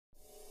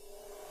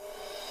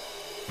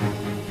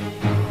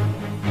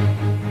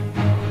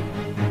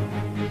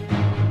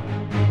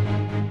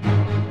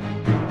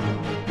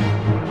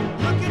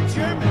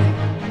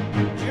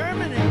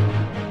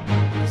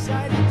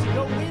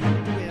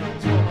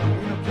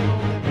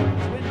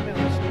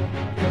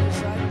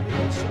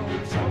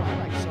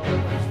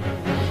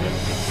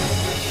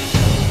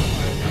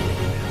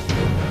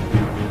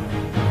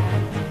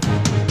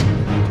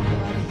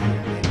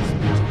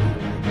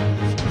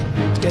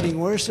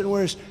worse and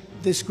worse.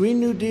 This Green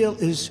New Deal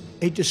is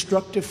a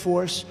destructive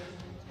force,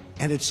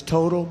 and it's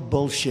total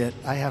bullshit,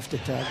 I have to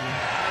tell you.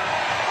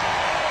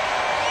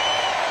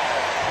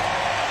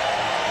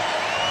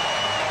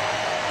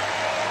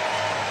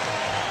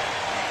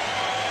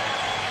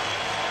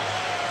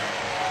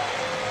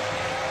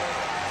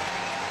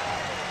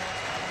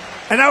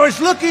 And I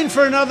was looking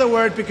for another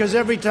word because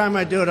every time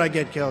I do it, I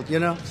get killed, you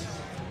know?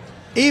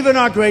 Even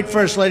our great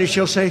First Lady,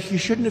 she'll say, you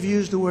shouldn't have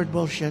used the word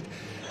bullshit.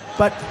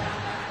 But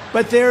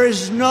there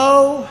is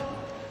no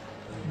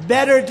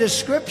better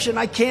description.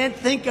 I can't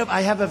think of,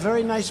 I have a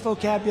very nice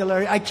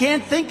vocabulary. I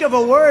can't think of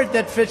a word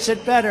that fits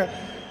it better.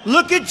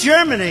 Look at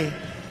Germany.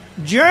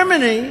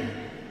 Germany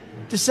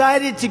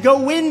decided to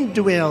go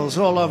windmills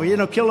all over, you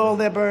know, kill all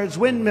their birds,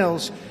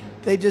 windmills.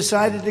 They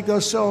decided to go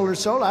solar.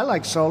 Solar, I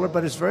like solar,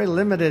 but it's very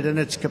limited in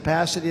its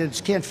capacity.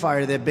 It can't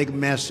fire their big,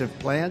 massive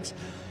plants.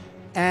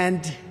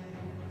 And,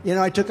 you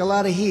know, I took a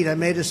lot of heat. I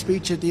made a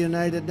speech at the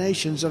United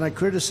Nations, and I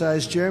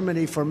criticized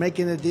Germany for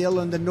making a deal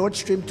on the Nord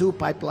Stream 2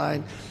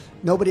 pipeline.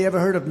 Nobody ever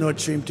heard of Nord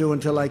Stream 2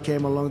 until I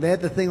came along. They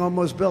had the thing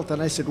almost built,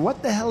 and I said,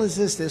 what the hell is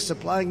this? They're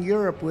supplying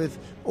Europe with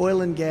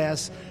oil and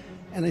gas.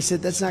 And I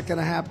said, that's not going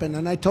to happen.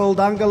 And I told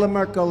Angela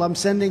Merkel, I'm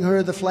sending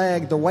her the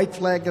flag, the white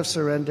flag of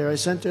surrender. I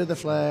sent her the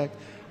flag.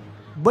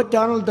 But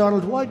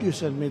Donald, why do you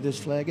send me this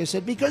flag? I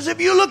said, because if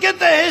you look at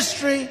the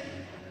history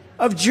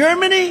of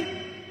Germany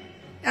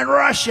and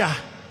Russia,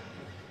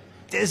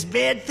 there's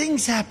bad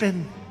things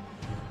happen.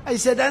 I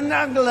said, and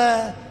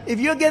Angela, if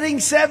you're getting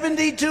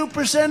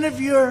 72%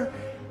 of your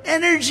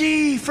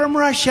energy from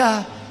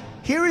Russia,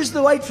 here is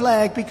the white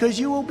flag, because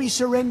you will be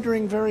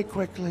surrendering very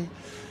quickly.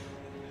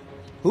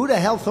 Who the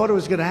hell thought it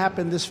was going to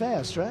happen this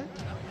fast, right?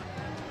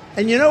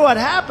 And you know what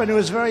happened? It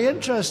was very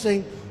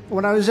interesting.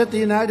 When I was at the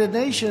United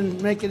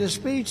Nations making a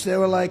speech, there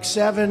were like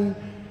 7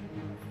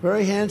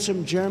 very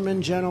handsome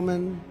German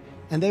gentlemen,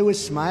 and they were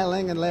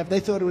smiling and laughing. They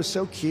thought it was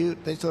so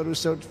cute. They thought it was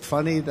so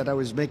funny that I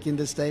was making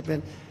this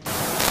statement.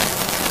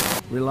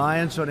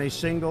 Reliance on a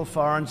single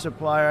foreign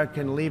supplier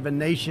can leave a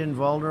nation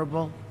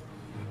vulnerable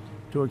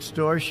to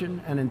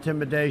extortion and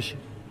intimidation.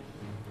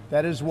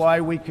 That is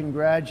why we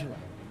congratulate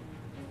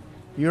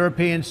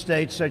European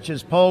states such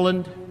as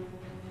Poland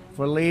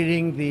for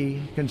leading the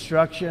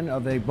construction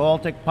of a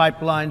Baltic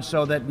pipeline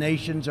so that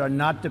nations are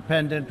not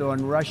dependent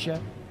on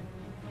Russia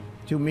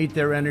to meet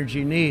their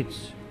energy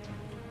needs.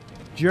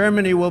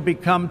 Germany will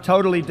become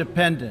totally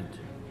dependent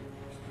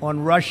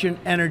on Russian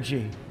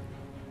energy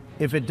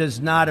if it does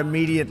not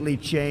immediately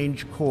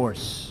change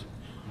course.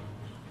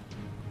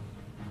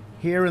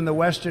 Here in the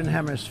Western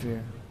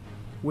Hemisphere,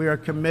 we are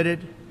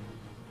committed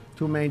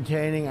to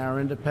maintaining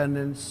our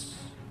independence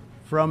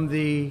from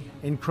the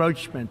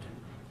encroachment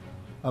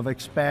of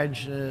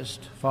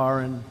expansionist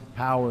foreign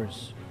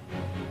powers.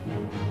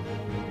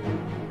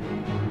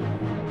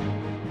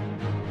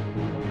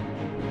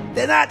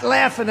 They're not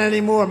laughing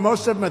anymore.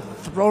 Most of them are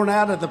thrown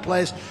out of the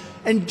place.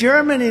 And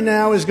Germany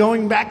now is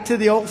going back to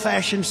the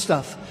old-fashioned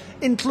stuff,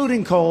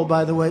 including coal,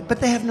 by the way. But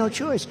they have no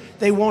choice.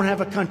 They won't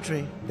have a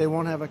country. They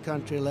won't have a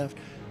country left.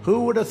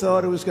 Who would have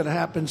thought it was going to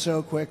happen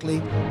so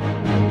quickly?